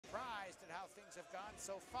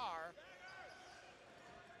so far.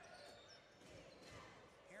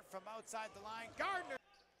 Here from outside the line, Gardner.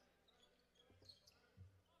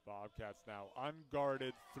 Bobcats now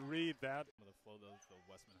unguarded, 3 that. The flow that the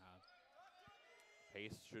Westman has.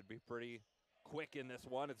 Pace should be pretty quick in this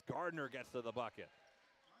one. It's Gardner gets to the bucket.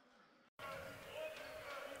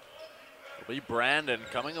 It'll be Brandon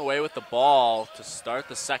coming away with the ball to start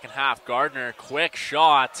the second half. Gardner, quick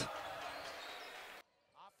shot.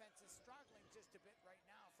 Offense is struggling just a bit right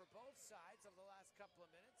now for both sides over the last couple of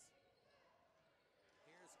minutes.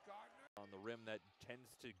 Here's Gardner. On the rim that tends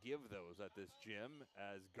to give those at this gym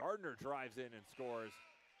as Gardner drives in and scores,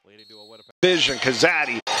 leading to a Winnipeg. Vision,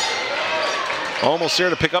 Kazadi almost there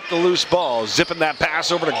to pick up the loose ball, zipping that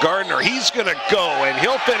pass over to Gardner. He's gonna go and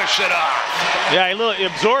he'll finish it off. Yeah, he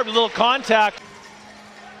absorbed a little contact.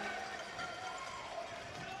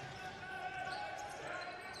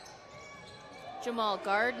 Jahmaal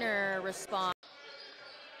Gardner responds.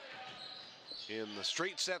 In the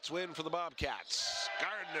straight sets win for the Bobcats.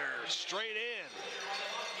 Gardner straight in.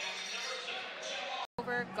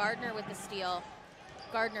 Over Gardner with the steal.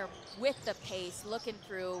 Gardner with the pace, looking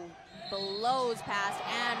through, blows past,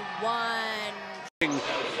 and one.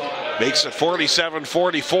 Makes it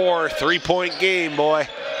 47-44, 3-point game, boy.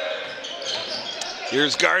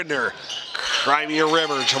 Here's Gardner. Crimea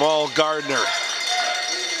River, Jahmaal Gardner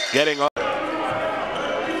getting up.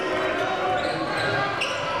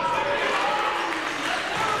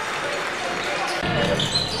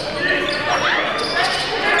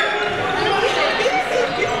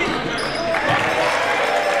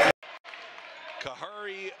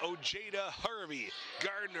 Jada Harvey,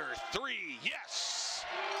 Gardner, 3, yes!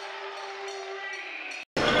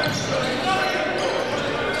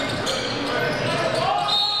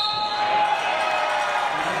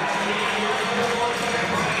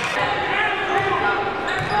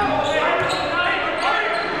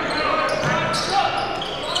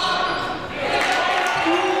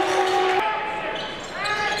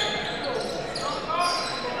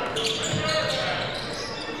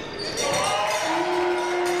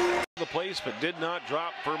 Place, but did not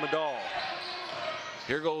drop for Medall.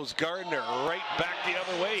 Here goes Gardner, right back the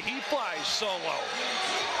other way. He flies solo.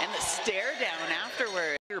 And the stare down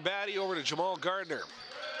afterward. Batty over to Jahmaal Gardner.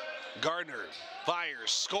 Gardner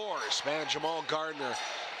fires, scores. Man, Jahmaal Gardner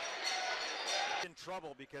in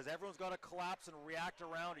trouble because everyone's got to collapse and react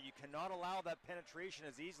around it. You cannot allow that penetration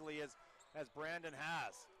as easily as Brandon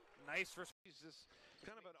has. Nice for this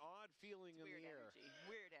kind of an odd feeling in the air.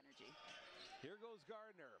 Weird energy. Here goes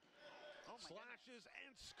Gardner. Slashes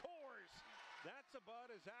and scores. That's about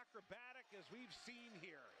as acrobatic as we've seen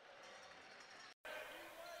here.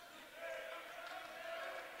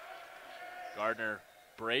 Gardner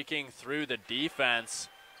breaking through the defense.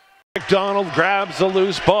 McDonald grabs the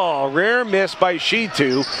loose ball. Rare miss by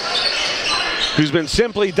Shitu, who's been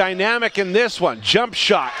simply dynamic in this one. Jump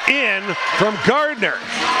shot in from Gardner.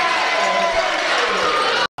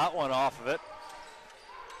 That one off of it.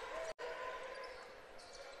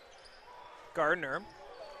 Gardner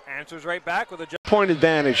answers right back with a point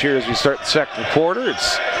advantage here as we start the second quarter.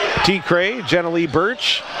 It's T. Cray, Jenna Lee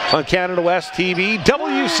Birch on Canada West TV,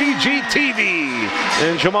 WCG TV,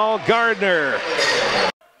 and Jahmaal Gardner.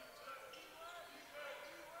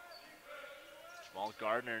 Jahmaal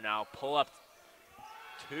Gardner now pull up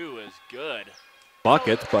 2 is good.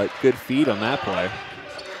 Buckets, but good feed on that play.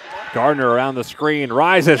 Gardner around the screen,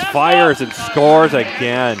 rises, fires, and scores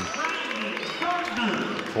again.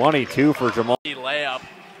 22 for Jahmaal. Layup.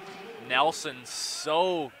 Nelson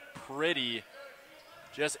so pretty.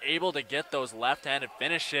 Just able to get those left-handed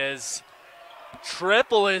finishes.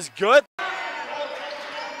 Triple is good.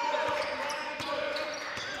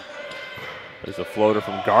 There's a floater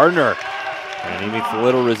from Gardner. And he meets a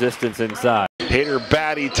little resistance inside. Hader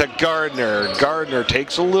Batty to Gardner. Gardner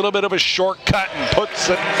takes a little bit of a shortcut and puts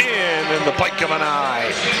it in the blink of an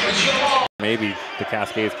eye. Maybe the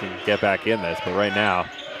Cascades can get back in this, but right now,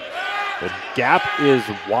 the gap is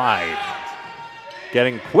wide.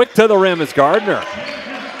 Getting quick to the rim is Gardner.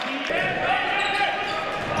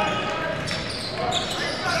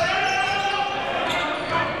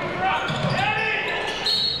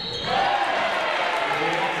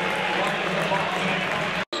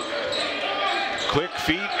 Quick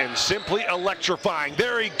feet and simply electrifying.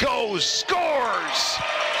 There he goes, scores!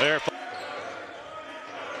 There.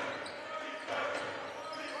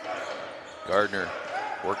 Gardner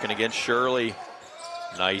working against Shirley.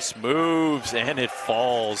 Nice moves, and it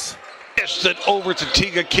falls. Dished it over to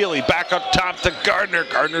Tiga Keeley. Back up top to Gardner.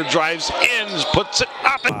 Gardner drives in, puts it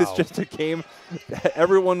up. Wow. It's just a game.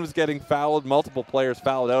 Everyone was getting fouled. Multiple players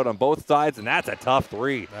fouled out on both sides, and that's a tough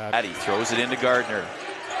three. Addy throws it into Gardner.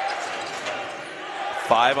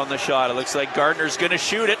 5 on the shot. It looks like Gardner's going to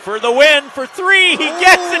shoot it for the win for 3. He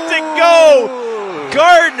gets it to go.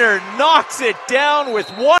 Gardner knocks it down with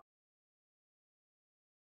 1.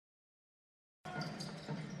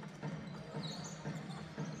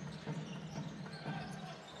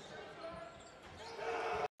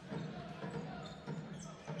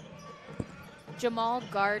 Jahmaal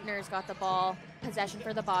Gardner's got the ball. Possession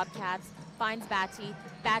for the Bobcats. Finds Batty.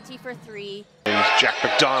 Batty for 3. Jack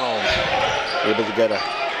McDonald able to get a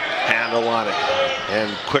handle on it.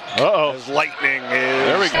 And quick as lightning is.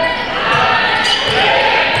 There we go.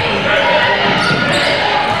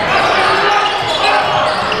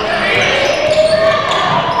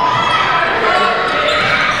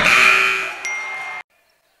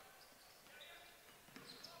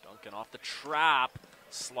 Duncan off the trap.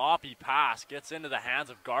 Sloppy pass gets into the hands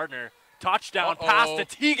of Gardner. Touchdown pass to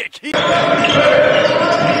Tiga Keeley.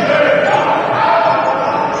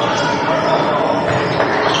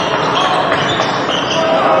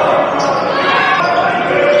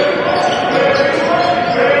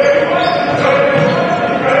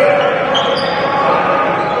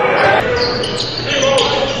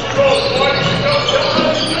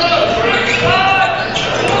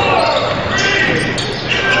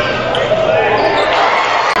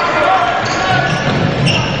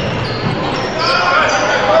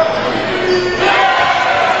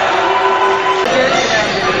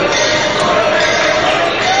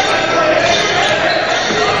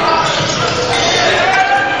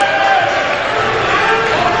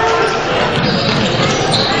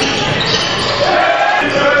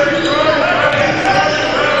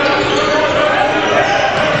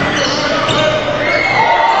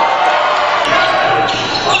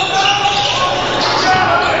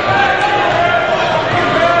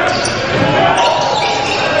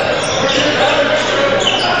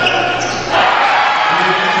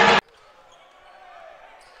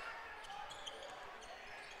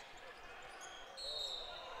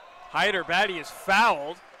 Hyder Batty is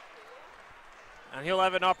fouled, and he'll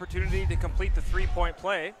have an opportunity to complete the three-point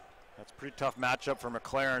play. That's a pretty tough matchup for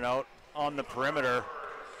McLaren out on the perimeter.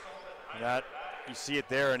 That, you see it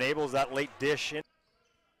there, enables that late dish in.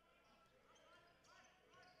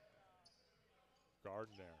 Gardner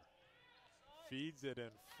feeds it in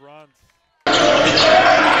front.